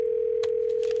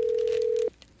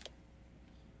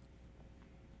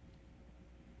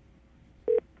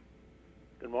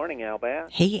morning, Al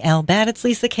Batt. Hey, Al Batt, it's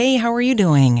Lisa Kay. How are you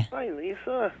doing? Hi,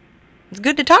 Lisa. It's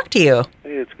good to talk to you.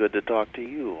 It's good to talk to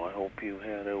you. I hope you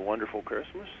had a wonderful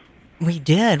Christmas. We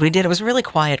did. It was a really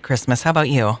quiet Christmas. How about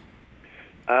you?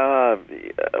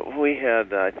 We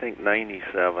had, I think,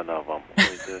 97 of them. We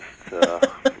just,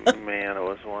 man, it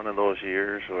was one of those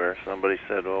years where somebody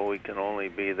said, well, we can only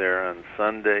be there on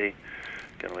Sunday.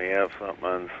 Can we have something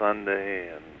on Sunday?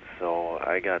 And so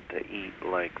I got to eat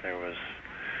like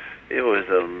it was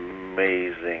an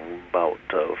amazing bout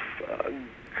of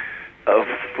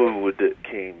food that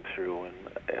came through. And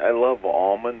I love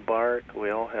almond bark. We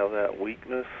all have that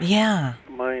weakness. Yeah.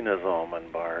 Mine is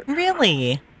almond bark.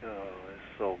 Really? Oh,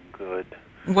 it's so good.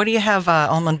 What do you have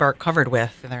almond bark covered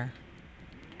with there?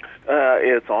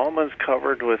 It's almonds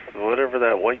covered with whatever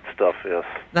that white stuff is.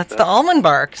 That's the almond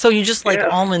bark. So you just like Yeah.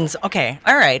 almonds. Okay.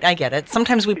 All right. I get it.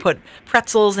 Sometimes we put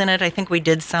pretzels in it. I think we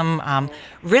did some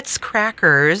Ritz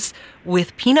crackers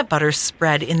with peanut butter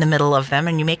spread in the middle of them.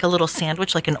 And you make a little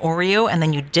sandwich like an Oreo. And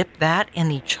then you dip that in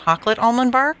the chocolate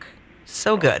almond bark.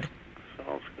 So good.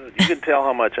 Sounds good. You can tell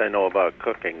how much I know about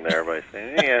cooking there by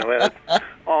saying, yeah, well, it's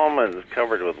almonds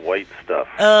covered with white stuff.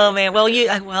 Oh man, well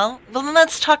then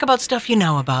let's talk about stuff you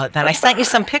know about. Then I sent you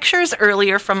some pictures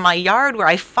earlier from my yard where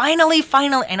I finally.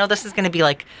 I know this is going to be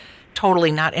like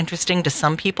totally not interesting to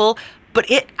some people, but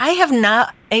I have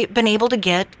not been able to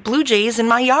get blue jays in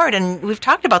my yard, and we've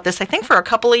talked about this I think for a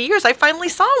couple of years. I finally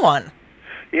saw one.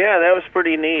 Yeah, that was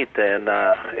pretty neat, and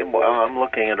I'm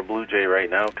looking at a blue jay right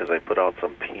now because I put out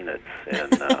some peanuts,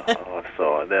 and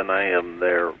so then I am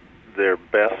their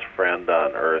best friend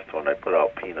on earth when I put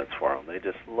out peanuts for them. They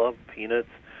just love peanuts,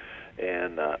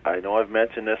 and I know I've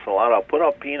mentioned this a lot. I'll put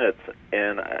out peanuts,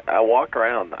 and I walk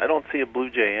around. I don't see a blue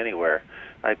jay anywhere.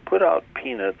 I put out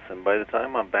peanuts, and by the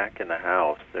time I'm back in the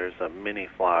house, there's a mini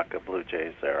flock of blue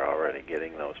jays there already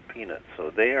getting those peanuts. So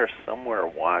they are somewhere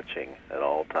watching at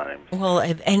all times. Well,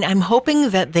 and I'm hoping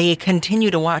that they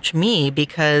continue to watch me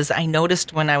because I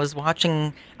noticed when I was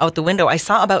watching out the window, I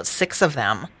saw about 6 of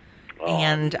them. Oh,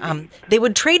 and they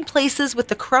would trade places with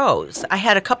the crows. I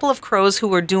had a couple of crows who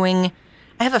were doing.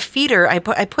 I have a feeder. I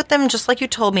put them just like you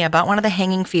told me. I bought one of the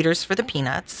hanging feeders for the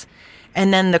peanuts,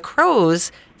 and then the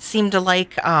crows seemed to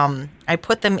like. I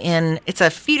put them in. It's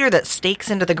a feeder that stakes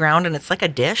into the ground, and it's like a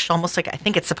dish, almost like I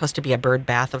think it's supposed to be a bird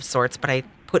bath of sorts. But I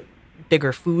put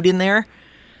bigger food in there.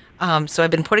 So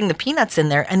I've been putting the peanuts in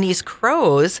there, and these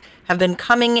crows have been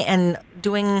coming and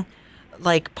doing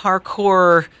like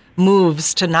parkour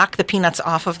moves to knock the peanuts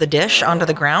off of the dish onto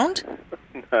the ground.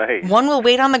 Nice. One will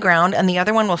wait on the ground, and the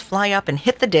other one will fly up and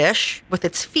hit the dish with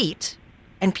its feet,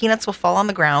 and peanuts will fall on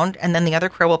the ground, and then the other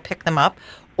crow will pick them up,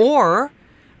 or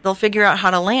they'll figure out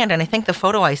how to land. And I think the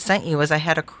photo I sent you was I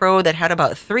had a crow that had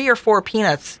about 3 or 4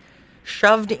 peanuts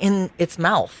shoved in its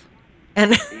mouth.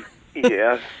 And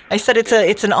Yes. I said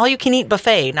it's an all-you-can-eat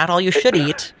buffet, not all you should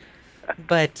eat,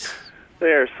 but...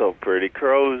 They're so pretty.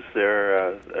 Crows,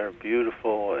 they're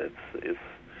beautiful. It's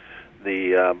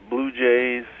the blue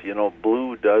jays. You know,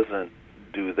 blue doesn't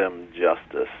do them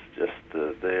justice. Just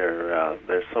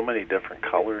there's so many different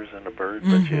colors in a bird.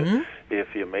 Mm-hmm. But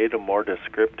if you made them more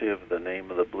descriptive, the name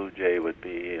of the blue jay would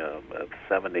be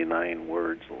 79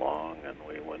 words long, and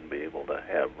we wouldn't be able to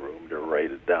have room to write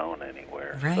it down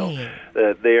anywhere. Right.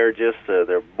 So they are just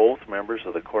they're both members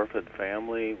of the corvid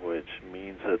family, which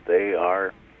means that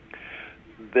they're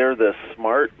the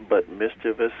smart but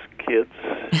mischievous kids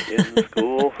in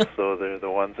school, so they're the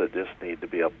ones that just need to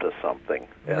be up to something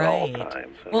at all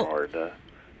times in order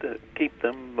to keep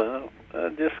them,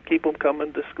 just keep them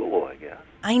coming to school, I guess.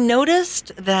 I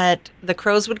noticed that the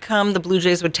crows would come, the blue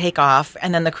jays would take off,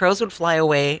 and then the crows would fly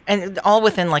away, and all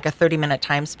within like a 30-minute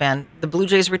time span. The blue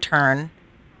jays return,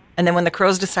 and then when the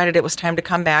crows decided it was time to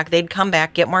come back, they'd come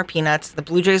back, get more peanuts, the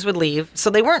blue jays would leave. So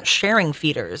they weren't sharing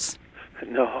feeders.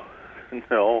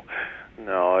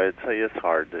 No, it's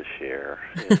hard to share.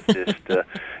 It's just,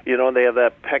 they have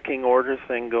that pecking order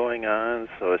thing going on,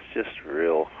 so it's just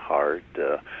real hard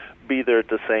to be there at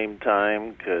the same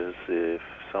time, because if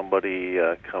somebody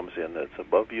comes in that's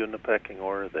above you in the pecking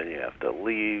order, then you have to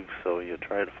leave, so you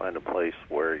try to find a place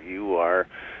where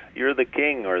you're the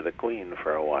king or the queen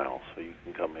for a while, so you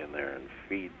can come in there and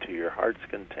feed to your heart's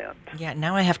content. Yeah,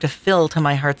 now I have to fill to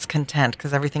my heart's content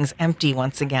because everything's empty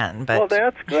once again. But well,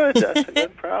 that's good. That's a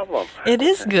good problem. It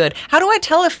is good. How do I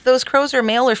tell if those crows are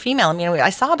male or female? I mean, I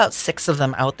saw about 6 of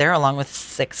them out there, along with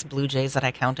 6 blue jays that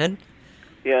I counted.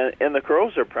 Yeah, and the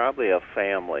crows are probably a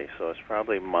family, so it's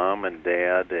probably mom and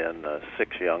dad and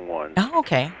 6 young ones. Oh,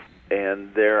 okay.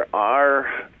 And there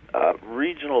are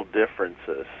regional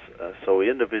differences, so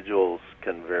individuals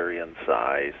can vary in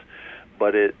size,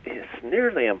 but it's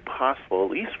nearly impossible, at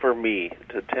least for me,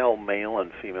 to tell male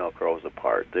and female crows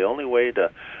apart. The only way to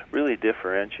really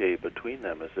differentiate between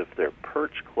them is if they're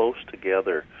perched close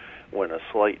together when a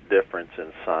slight difference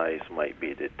in size might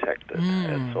be detected.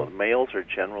 And so males are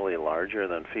generally larger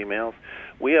than females.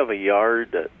 We have a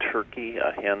yard turkey,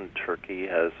 a hen turkey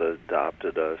has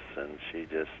adopted us, and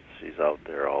she's out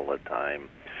there all the time.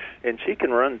 And she can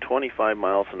run 25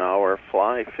 miles an hour,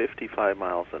 fly 55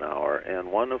 miles an hour,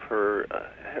 and one of her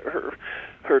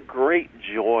great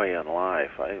joy in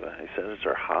life, I said it's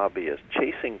her hobby, is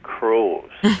chasing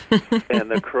crows. And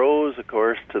the crows, of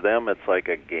course, to them it's like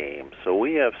a game. So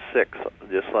we have 6,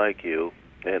 just like you,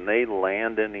 and they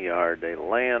land in the yard. They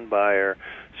land by her.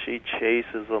 She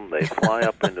chases them. They fly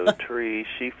up into a tree.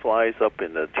 She flies up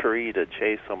in the tree to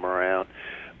chase them around.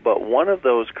 But one of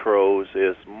those crows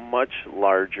is much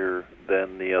larger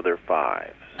than the other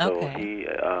 5. So okay.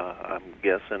 I'm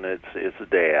guessing it's his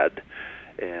dad,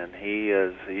 and he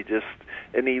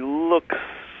looks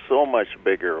so much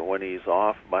bigger when he's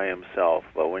off by himself.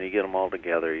 But when you get them all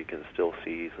together, you can still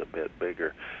see he's a bit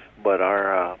bigger. But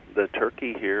the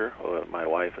turkey here, my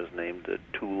wife has named it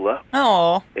Tula.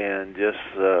 Oh. And just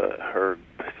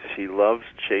she loves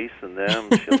chasing them.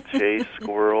 She'll chase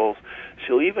squirrels.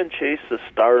 She'll even chase the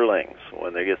starlings.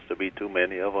 When there gets to be too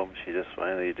many of them, she just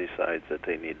finally decides that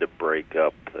they need to break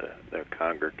up. They're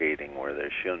congregating where they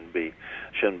shouldn't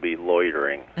be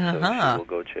loitering. So she will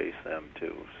go chase them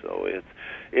too. So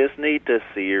it's neat to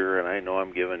see her, and I know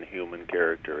I'm giving human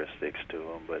characteristics to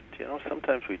them, but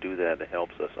sometimes we do that. It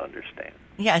helps us understand.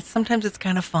 Yeah, sometimes it's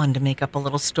kind of fun to make up a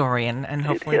little story, and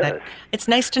hopefully it's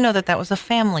nice to know that was a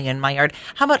family in my yard.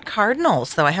 How about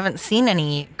cardinals, though? I haven't seen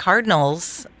any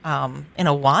cardinals in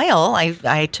a while.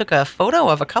 I took a photo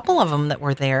of a couple of them that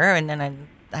were there, and then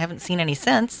I haven't seen any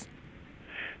since.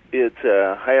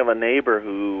 I have a neighbor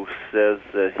who says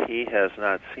that he has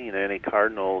not seen any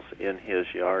cardinals in his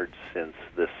yard since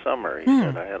this summer. He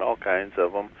said, I had all kinds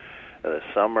of them this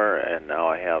summer, and now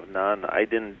I have none. I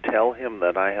didn't tell him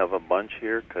that I have a bunch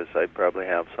here because I probably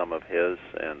have some of his,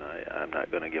 and I'm not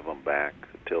going to give them back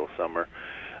till summer.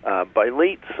 By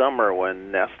late summer,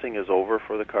 when nesting is over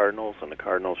for the cardinals and the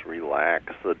cardinals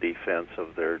relax the defense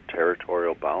of their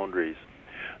territorial boundaries,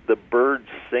 the birds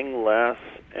sing less,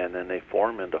 and then they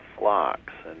form into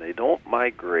flocks, and they don't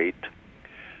migrate,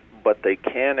 but they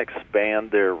can expand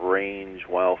their range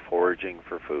while foraging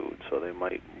for food. So they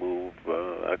might move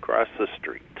across the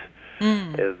street.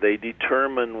 They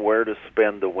determine where to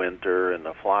spend the winter, and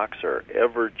the flocks are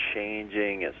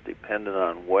ever-changing. It's dependent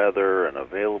on weather and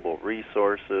available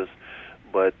resources.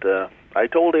 But I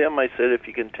told him, I said, if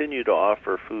you continue to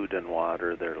offer food and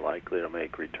water, they're likely to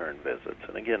make return visits.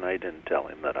 And again, I didn't tell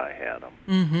him that I had them.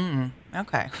 Mm-hmm.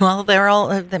 Okay. Well, they're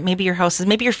all, maybe your house is,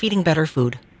 maybe you're feeding better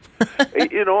food.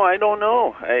 I don't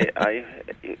know.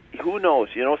 Who knows?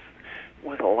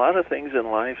 With a lot of things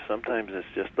in life, sometimes it's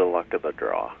just the luck of the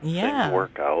draw. Yeah. Things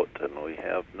work out, and we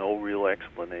have no real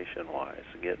explanation why.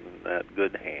 It's getting that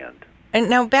good hand.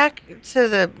 And now back to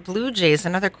the blue jays,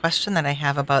 another question that I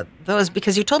have about those,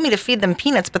 because you told me to feed them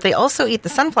peanuts, but they also eat the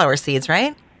sunflower seeds,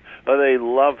 right? Oh, they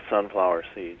love sunflower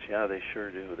seeds. Yeah, they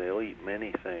sure do. They'll eat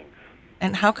many things.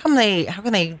 And how can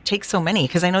they take so many?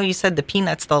 Because I know you said the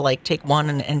peanuts, they'll take one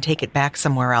and take it back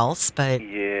somewhere else, but...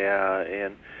 Yeah,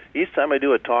 and each time I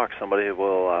do a talk, somebody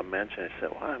will mention, I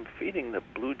said, well, I'm feeding the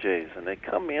blue jays, and they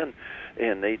come in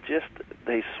and they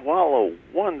swallow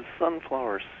one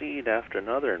sunflower seed after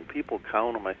another, and people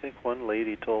count them. I think one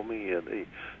lady told me the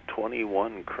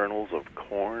 21 kernels of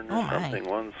corn or something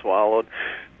one swallowed.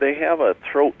 They have a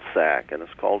throat sac, and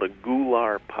it's called a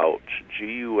gular pouch,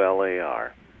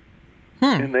 Gular.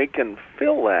 And they can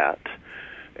fill that,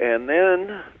 and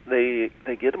then they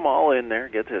get them all in there,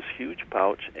 get this huge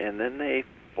pouch, and then they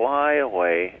fly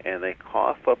away, and they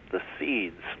cough up the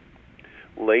seeds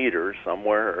later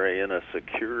somewhere in a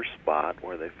secure spot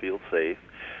where they feel safe,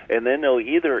 and then they'll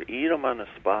either eat them on the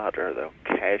spot or they'll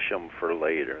cache them for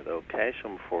later. They'll cache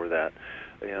them for that.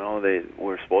 They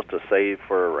were supposed to save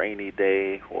for a rainy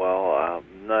day. Well,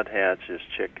 nuthatches,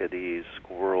 chickadees,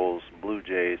 squirrels, blue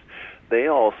jays, they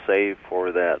all save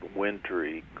for that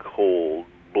wintry, cold,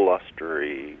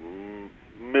 blustery,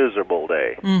 miserable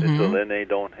day. So then they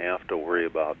don't have to worry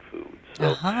about food.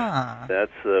 So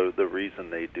that's the reason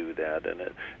they do that. And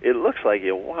it looks like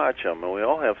you watch them, and we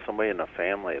all have somebody in the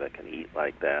family that can eat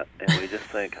like that, and we just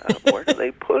think, where do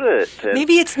they put it? And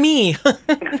maybe it's me.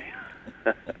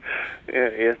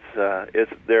 They're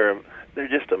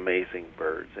just amazing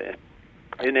birds,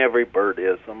 and every bird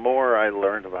is. The more I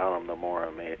learned about them, the more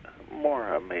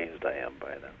amazed I am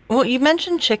by them. Well, you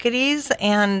mentioned chickadees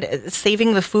and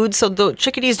saving the food, so the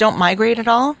chickadees don't migrate at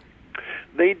all?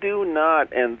 They do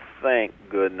not, and thank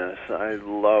goodness. I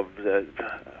love that.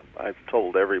 I've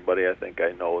told everybody I think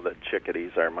I know that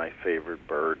chickadees are my favorite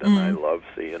bird, and I love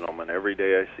seeing them. And every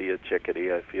day I see a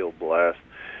chickadee, I feel blessed.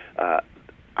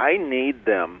 I need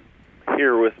them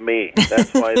here with me.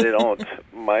 That's why they don't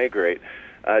migrate.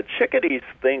 Chickadees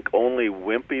think only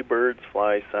wimpy birds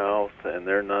fly south, and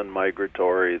they're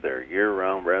non-migratory. They're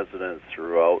year-round residents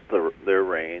throughout their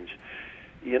range.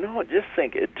 You know, just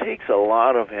think, it takes a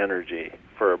lot of energy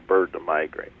for a bird to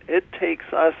migrate. It takes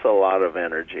us a lot of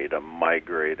energy to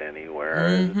migrate anywhere.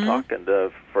 And talking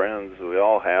to friends, we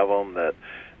all have them, that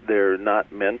they're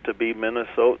not meant to be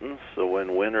Minnesotans, so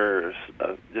when winter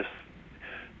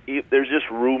there's just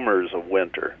rumors of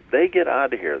winter, they get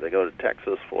out of here. They go to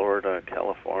Texas, Florida,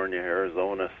 California,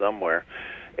 Arizona, somewhere,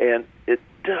 and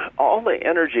all the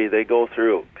energy they go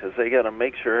through, because they got to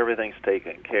make sure everything's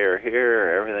taken care here,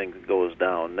 everything goes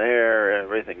down there,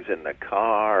 everything's in the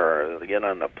car, or they get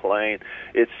on the plane.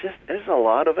 There's a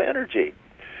lot of energy.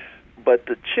 But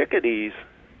the chickadees,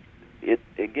 it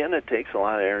takes a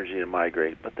lot of energy to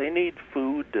migrate, but they need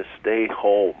food to stay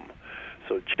home.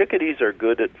 So chickadees are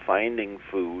good at finding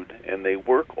food, and they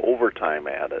work overtime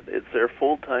at it. It's their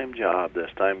full-time job this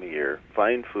time of year.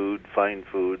 Find food, find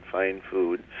food, find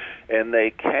food. And they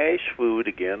cache food,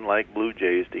 again, like blue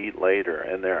jays, to eat later.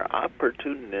 And they're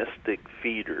opportunistic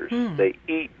feeders. They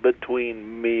eat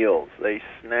between meals. They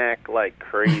snack like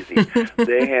crazy.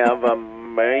 They have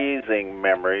amazing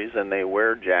memories, and they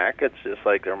wear jackets, just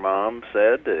like their mom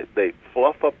said. They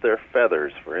fluff up their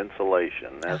feathers for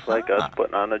insulation. That's like us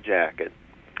putting on a jacket.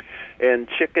 And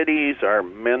chickadees are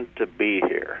meant to be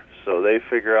here, so they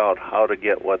figure out how to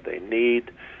get what they need.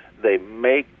 They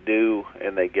make do,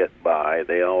 and they get by.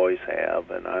 They always have,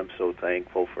 and I'm so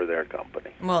thankful for their company.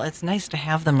 Well, it's nice to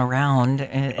have them around,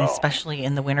 especially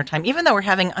in the wintertime. Even though we're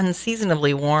having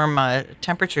unseasonably warm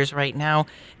temperatures right now,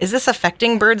 is this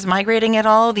affecting birds migrating at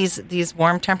all, these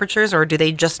warm temperatures, or do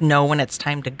they just know when it's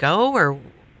time to go, or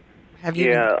have you...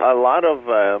 Yeah, a lot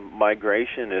of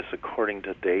migration is according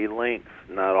to day length.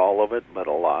 Not all of it, but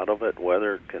a lot of it.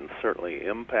 Weather can certainly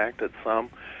impact it some.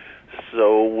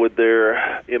 So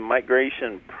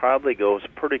migration probably goes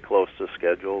pretty close to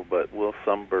schedule, but will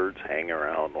some birds hang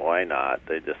around? Why not?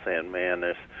 They're just saying, man,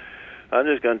 I'm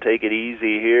just going to take it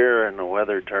easy here, and the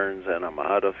weather turns and I'm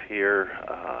out of here.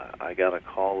 I got a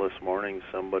call this morning.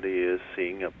 Somebody is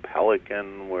seeing a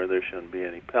pelican where there shouldn't be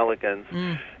any pelicans.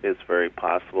 It's very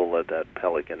possible that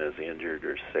pelican is injured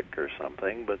or sick or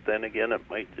something, but then again, it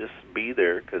might just be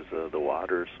there because the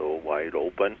water is so wide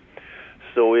open.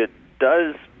 So it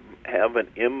does have an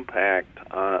impact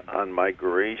on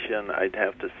migration. I'd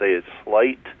have to say it's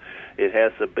slight. It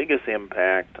has the biggest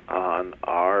impact on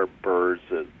our birds,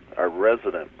 our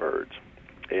resident birds.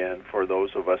 And for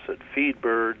those of us that feed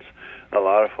birds, a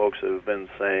lot of folks have been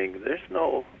saying, there's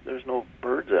no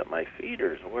birds at my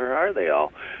feeders. Where are they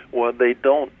all? Well, they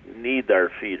don't need our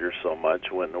feeders so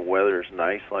much when the weather's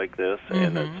nice like this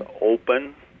and it's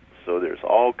open. So there's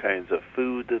all kinds of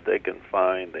food that they can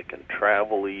find. They can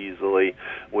travel easily.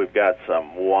 We've got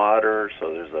some water,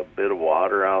 so there's a bit of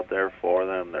water out there for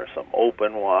them. There's some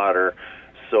open water.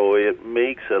 So it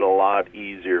makes it a lot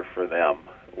easier for them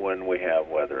when we have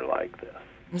weather like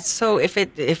this. So if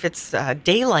it's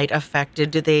daylight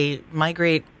affected, do they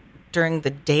migrate during the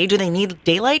day? Do they need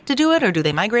daylight to do it, or do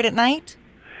they migrate at night?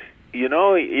 You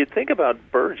know, you think about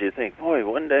birds, you think, boy,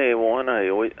 one day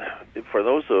for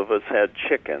those of us had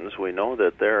chickens, we know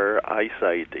that their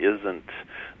eyesight isn't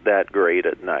that great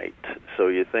at night. So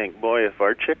you think, boy, if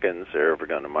our chickens are ever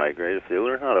going to migrate, if they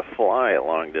learn how to fly a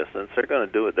long distance, they're going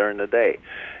to do it during the day.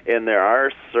 And there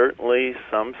are certainly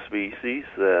some species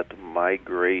that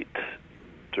migrate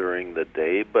during the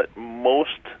day, but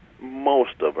most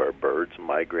of our birds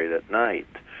migrate at night.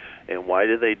 And why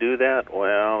do they do that?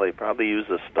 Well, they probably use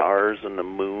the stars and the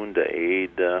moon to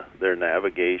aid their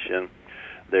navigation.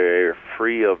 They're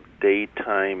free of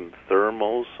daytime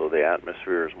thermals, so the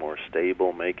atmosphere is more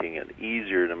stable, making it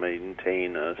easier to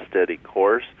maintain a steady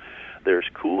course. There's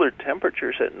cooler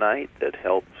temperatures at night that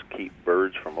helps keep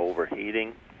birds from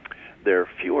overheating. There are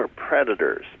fewer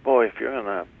predators. Boy, if you're going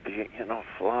to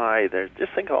fly,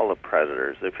 just think of all the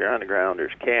predators. If you're on the ground,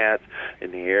 there's cats.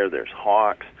 In the air, there's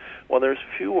hawks. Well, there's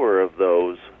fewer of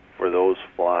those for those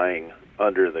flying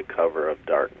under the cover of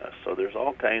darkness. So there's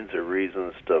all kinds of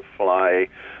reasons to fly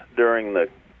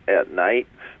at night.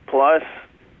 Plus,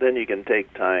 then you can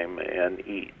take time and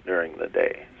eat during the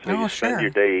day. So you spend your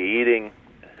day eating,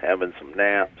 having some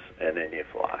naps, and then you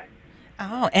fly.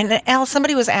 Oh, and Al,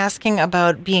 somebody was asking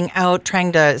about being out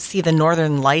trying to see the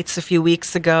northern lights a few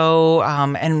weeks ago,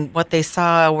 and what they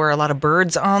saw were a lot of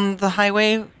birds on the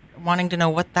highway. wanting to know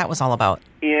what that was all about.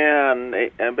 Yeah, and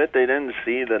I bet they didn't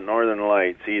see the northern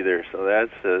lights either, so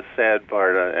that's the sad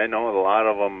part. I know a lot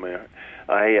of them.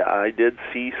 I did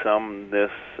see some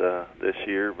this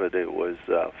year, but it was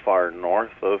far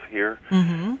north of here.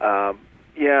 Mm-hmm.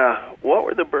 Yeah, what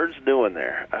were the birds doing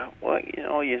there? Well,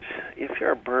 if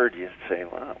you're a bird, you'd say,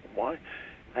 well, why?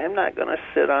 I'm not going to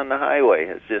sit on the highway.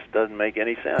 It just doesn't make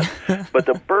any sense. But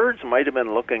the birds might have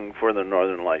been looking for the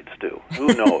northern lights, too. Who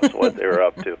knows what they were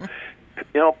up to?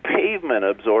 Pavement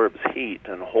absorbs heat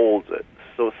and holds it.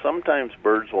 So sometimes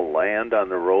birds will land on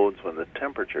the roads when the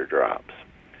temperature drops.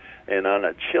 And on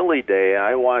a chilly day,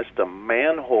 I watched a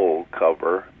manhole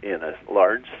cover in a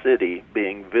large city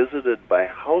being visited by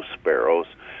house sparrows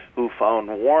who found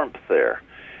warmth there.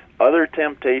 Other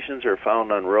temptations are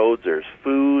found on roads. There's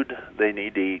food. They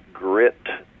need to eat grit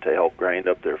to help grind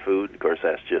up their food. Of course,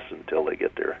 that's just until they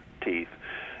get their teeth.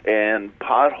 And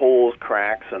potholes,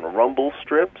 cracks, and rumble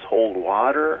strips hold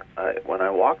water. When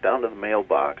I walk down to the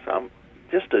mailbox,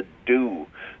 just a dew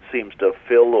seems to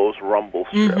fill those rumble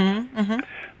strips. Mm-hmm, mm-hmm.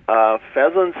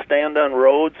 Pheasants stand on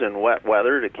roads in wet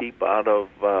weather to keep out of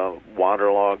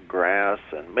waterlogged grass,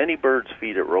 and many birds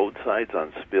feed at roadsides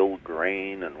on spilled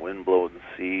grain and wind-blown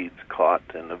seeds caught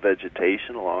in the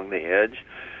vegetation along the edge.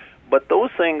 But those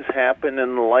things happen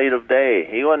in the light of day.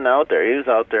 He wasn't out there. He was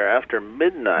out there after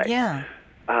midnight. Yeah.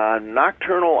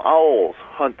 Nocturnal owls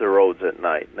hunt the roads at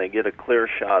night, and they get a clear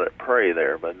shot at prey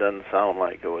there, but it doesn't sound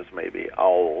like it was maybe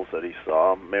owls that he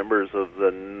saw. Members of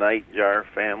the nightjar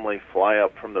family fly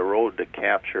up from the road to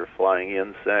capture flying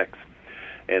insects,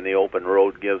 and the open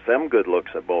road gives them good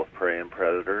looks at both prey and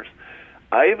predators.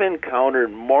 I've encountered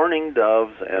mourning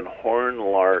doves and horned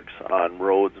larks on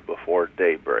roads before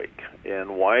daybreak.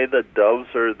 And why the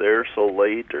doves are there so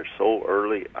late or so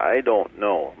early, I don't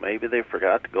know. Maybe they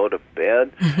forgot to go to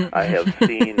bed. I have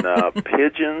seen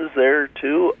pigeons there,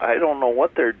 too. I don't know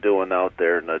what they're doing out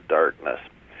there in the darkness.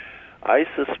 I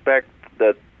suspect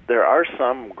that there are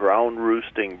some ground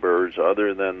roosting birds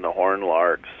other than the horned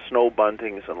larks, snow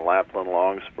buntings and Lapland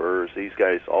longspurs. These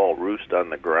guys all roost on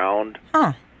the ground.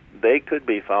 Huh. They could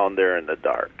be found there in the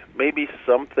dark. Maybe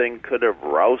something could have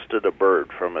rousted a bird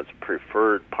from its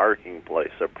preferred parking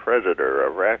place, a predator,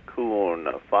 a raccoon,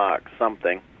 a fox,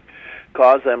 something,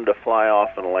 cause them to fly off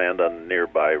and land on a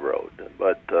nearby road.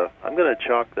 But I'm going to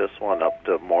chalk this one up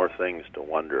to more things to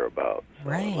wonder about.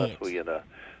 So right. Unless we get an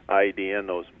idea in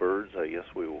those birds, I guess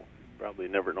we will probably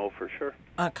never know for sure.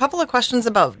 A couple of questions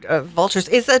about vultures.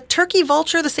 Is a turkey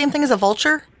vulture the same thing as a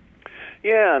vulture?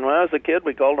 Yeah, and when I was a kid,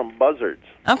 we called them buzzards.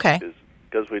 Okay.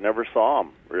 Because we never saw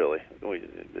them, really.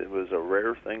 It was a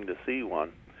rare thing to see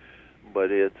one. But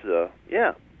it's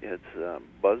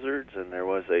buzzards, and there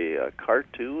was a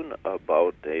cartoon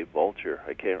about a vulture.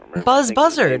 I can't remember. Buzz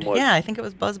Buzzard. Yeah, I think it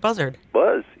was Buzz Buzzard.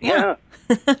 Buzz, yeah.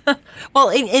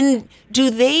 Well, and do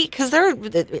they, because they're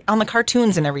on the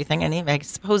cartoons and everything, and I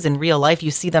suppose in real life you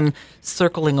see them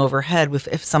circling overhead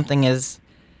if something is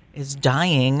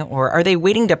dying, or are they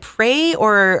waiting to prey,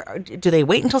 or do they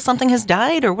wait until something has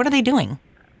died, or what are they doing?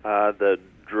 The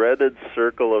dreaded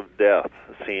circle of death,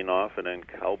 seen often in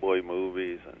cowboy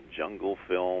movies and jungle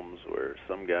films, where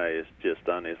some guy is just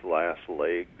on his last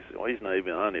legs. Well, he's not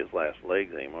even on his last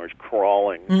legs anymore. He's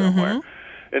crawling somewhere.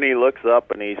 And he looks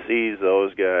up and he sees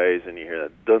those guys, and you hear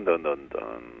that dun dun dun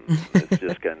dun. It's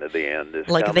just kind of the end is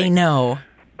like coming. They know.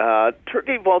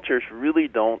 Turkey vultures really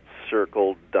don't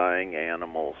circle dying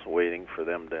animals waiting for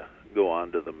them to go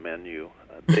onto the menu.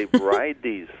 They ride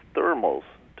these thermals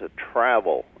to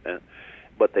travel,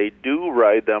 but they do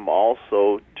ride them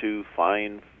also to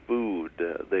find food.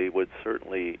 They would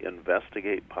certainly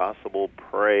investigate possible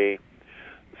prey.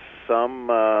 Some,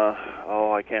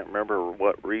 I can't remember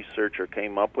what researcher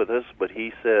came up with this, but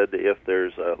he said if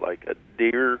there's a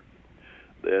deer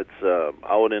that's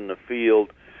out in the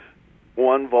field,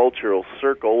 one vulture will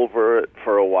circle over it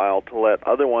for a while to let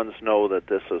other ones know that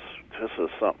this is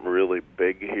something really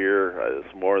big here.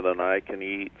 It's more than I can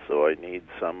eat, so I need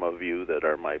some of you that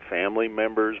are my family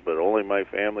members, but only my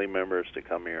family members, to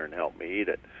come here and help me eat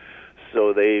it.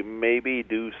 So they maybe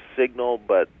do signal,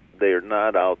 but they're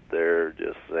not out there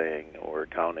just saying, we're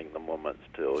counting the moments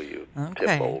till you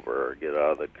tip over or get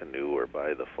out of the canoe or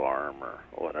by the farm or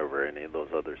whatever any of those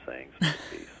other sayings might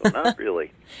be. So not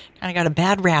really. Kind of got a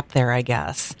bad rap there, I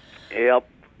guess. Yep.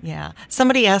 Yeah.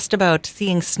 Somebody asked about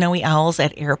seeing snowy owls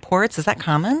at airports. Is that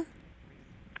common?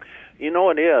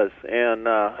 It is. And,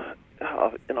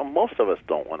 most of us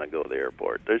don't want to go to the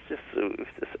airport. There's just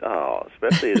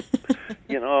especially,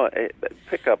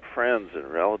 pick up friends and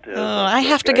relatives. Oh, I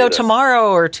have to go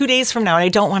tomorrow or 2 days from now, and I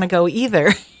don't want to go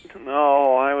either.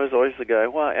 No, I was always the guy,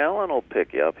 well, Alan will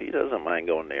pick you up. He doesn't mind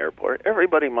going to the airport.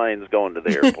 Everybody minds going to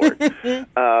the airport.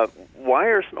 Why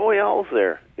are snowy owls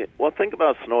there? Well, think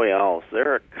about snowy owls.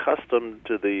 They're accustomed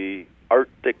to the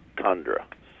Arctic tundra,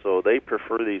 so they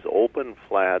prefer these open,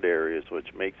 flat areas,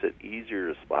 which makes it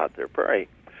easier to spot their prey.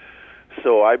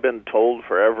 So I've been told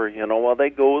forever, well, they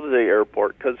go to the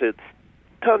airport because it's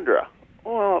tundra.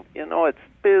 Well, it's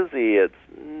busy, it's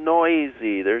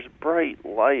noisy, there's bright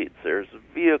lights, there's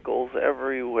vehicles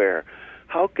everywhere.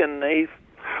 How can they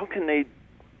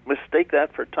mistake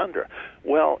that for tundra?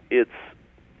 Well, it's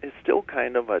still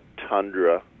kind of a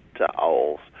tundra to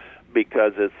owls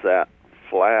because it's that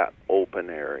flat, open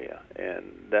area, and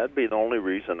that'd be the only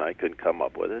reason I could come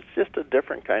up with. It's just a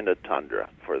different kind of tundra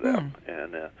for them,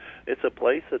 and it's a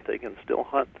place that they can still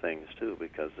hunt things too,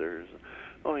 because there's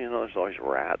always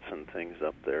rats and things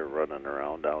up there running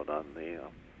around out on the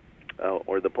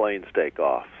where the planes take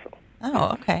off. So.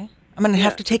 Oh, okay. I'm going to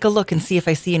have to take a look and see if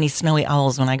I see any snowy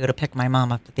owls when I go to pick my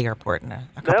mom up at the airport in a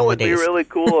couple of days. That would be really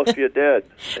cool if you did.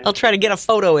 I'll try to get a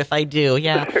photo if I do,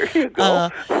 yeah. There you go.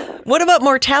 What about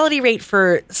mortality rate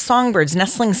for songbirds,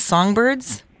 nestling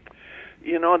songbirds?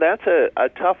 That's a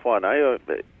tough one.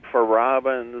 For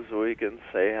robins, we can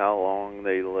say how long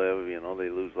they live. They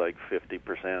lose like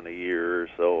 50% a year or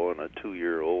so, and a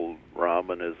 2-year-old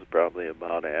robin is probably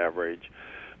about average.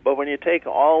 But when you take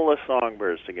all the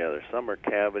songbirds together, some are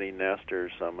cavity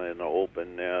nesters, some in an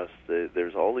open nest.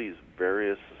 There's all these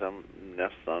various, some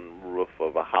nests on roof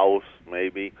of a house,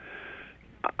 maybe.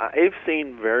 I've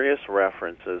seen various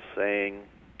references saying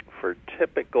for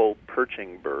typical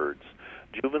perching birds,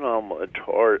 juvenile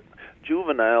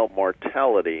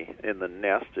mortality in the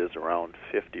nest is around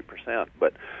 50%.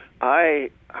 But I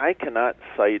cannot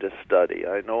cite a study.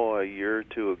 I know a year or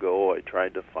two ago I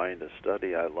tried to find a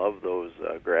study. I love those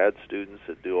grad students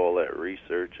that do all that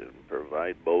research and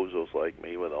provide bozos like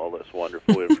me with all this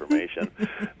wonderful information.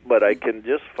 But I can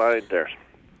just find there's,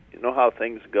 how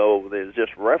things go, there's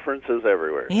just references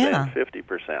everywhere, saying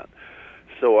 50%.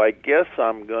 So I guess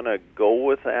I'm going to go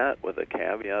with that, with a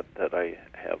caveat that I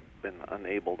have been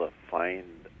unable to find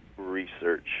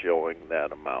research showing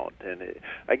that amount. And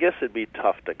I guess it'd be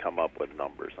tough to come up with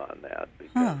numbers on that,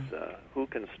 because who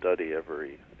can study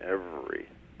every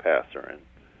passer and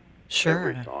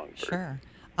every songbird? Sure.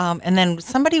 And then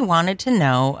somebody wanted to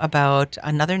know about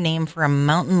another name for a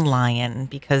mountain lion,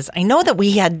 because I know that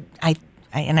we had,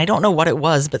 and I don't know what it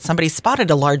was, but somebody spotted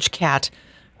a large cat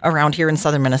around here in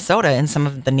southern Minnesota in some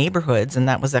of the neighborhoods, and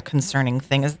that was a concerning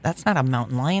thing. That's not a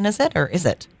mountain lion, is it, or is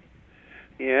it?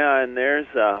 Yeah, and there's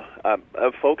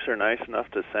folks are nice enough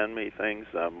to send me things,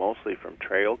 mostly from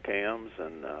trail cams,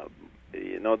 and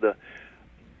it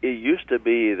used to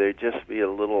be there'd just be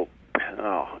a little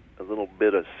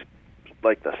bit of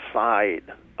like the side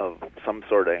of some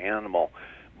sort of animal,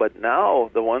 but now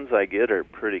the ones I get are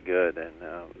pretty good, and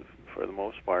for the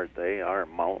most part they are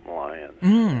mountain lions,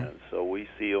 and so we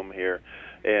see them here,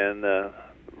 and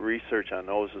research on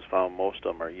those has found most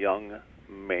of them are young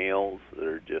males.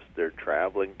 They're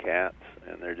traveling cats,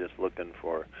 and they're just looking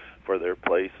for their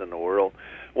place in the world.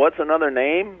 What's another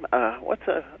name? What's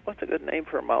a good name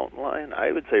for a mountain lion?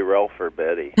 I would say Ralph or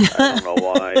Betty. I don't know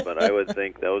why, but I would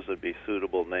think those would be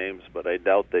suitable names, but I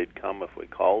doubt they'd come if we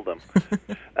called them.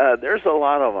 There's a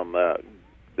lot of them.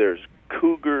 There's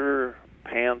cougar,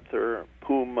 panther,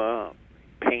 puma,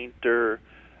 painter,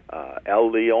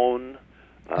 El Leon,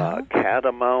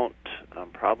 catamount. I'm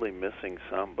probably missing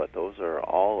some, but those are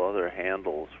all other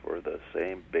handles for the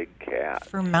same big cat.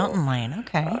 For mountain lion,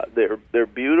 okay. They're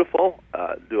beautiful.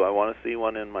 Do I want to see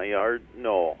one in my yard?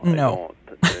 No. I don't.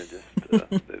 They're just,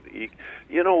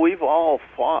 we've all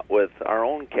fought with our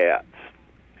own cats,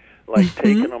 like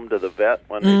taking them to the vet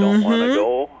when they don't want to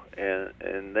go,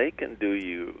 and they can do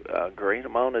you a great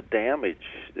amount of damage.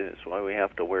 That's why we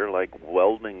have to wear like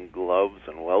welding gloves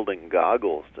and welding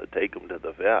goggles to take them to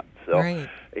the vet. So,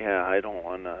 I don't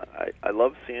want to. I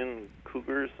love seeing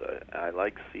cougars. I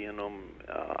like seeing them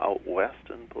out west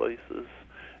in places,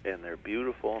 and they're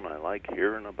beautiful, and I like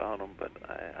hearing about them, but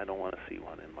I don't want to see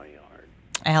one in my yard.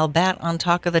 Al Batt on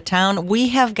Talk of the Town. We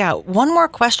have got one more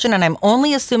question, and I'm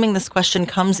only assuming this question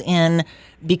comes in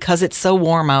because it's so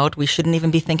warm out. We shouldn't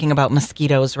even be thinking about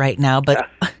mosquitoes right now, but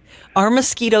are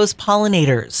mosquitoes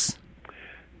pollinators?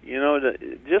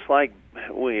 Just like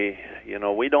we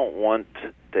don't want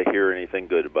to hear anything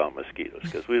good about mosquitoes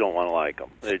because we don't want to like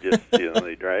them. They just,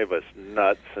 they drive us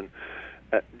nuts. And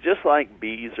just like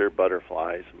bees or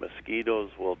butterflies,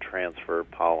 mosquitoes will transfer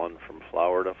pollen from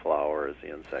flower to flower as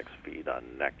the insects feed on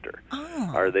nectar.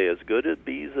 Oh. Are they as good as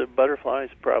bees or butterflies?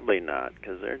 Probably not,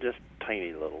 because they're just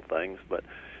tiny little things. But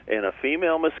And a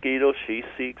female mosquito, she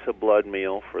seeks a blood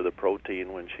meal for the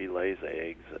protein when she lays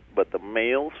eggs. But the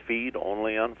males feed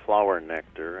only on flower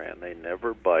nectar, and they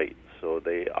never bite. So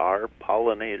they are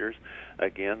pollinators.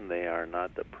 Again, they are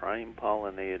not the prime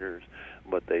pollinators,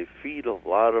 but they feed a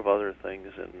lot of other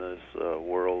things in this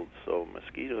world. So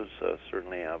mosquitoes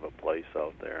certainly have a place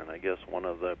out there, and I guess one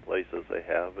of the places they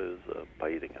have is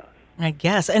biting us. I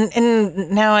guess.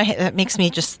 And now that makes me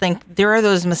just think, there are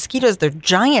those mosquitoes, they're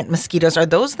giant mosquitoes. Are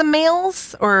those the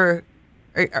males, or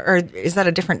is that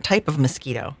a different type of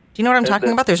mosquito? Do you know what I'm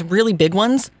talking about? There's really big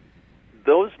ones?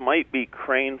 Those might be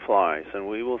crane flies, and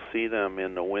we will see them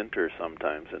in the winter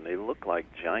sometimes, and they look like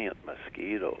giant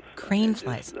mosquitoes. Crane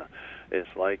flies. It's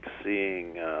like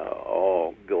seeing,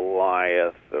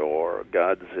 Goliath or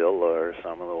Godzilla or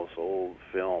some of those old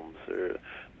films.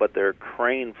 But they're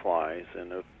crane flies,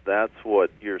 and if that's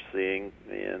what you're seeing,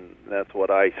 and that's what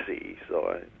I see,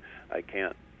 so I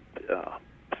can't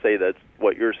say that's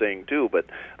what you're saying too, but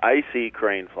I see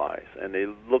crane flies, and they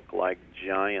look like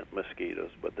giant mosquitoes,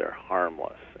 but they're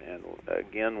harmless. And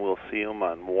again, we'll see them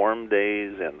on warm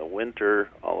days. In the winter,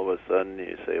 all of a sudden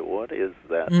you say, what is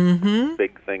that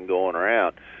big thing going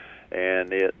around?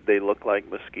 And they look like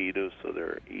mosquitoes, so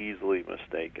they're easily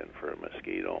mistaken for a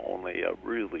mosquito, only a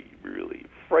really, really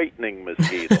frightening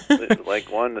mosquito. It's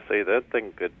like one to say, that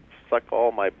thing could suck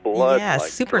all my blood like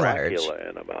super Dracula large.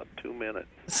 in about 2 minutes.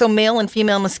 So male and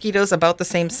female mosquitoes about the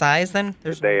same size then?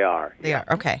 They are. They are,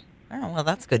 okay. Oh, well,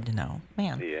 that's good to know.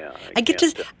 Man. Yeah. I get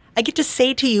to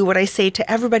say to you what I say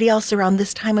to everybody else around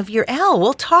this time of year. Al,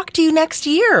 we'll talk to you next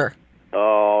year.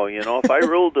 Oh, if I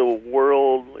ruled the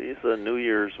world, at least the New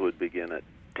Year's would begin at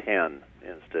 10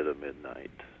 instead of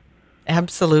midnight.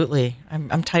 Absolutely.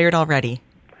 I'm tired already.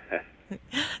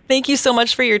 Thank you so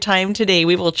much for your time today.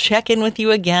 We will check in with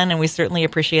you again, and we certainly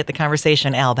appreciate the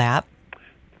conversation, Al Batt.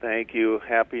 Thank you.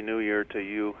 Happy New Year to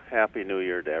you. Happy New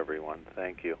Year to everyone.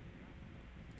 Thank you.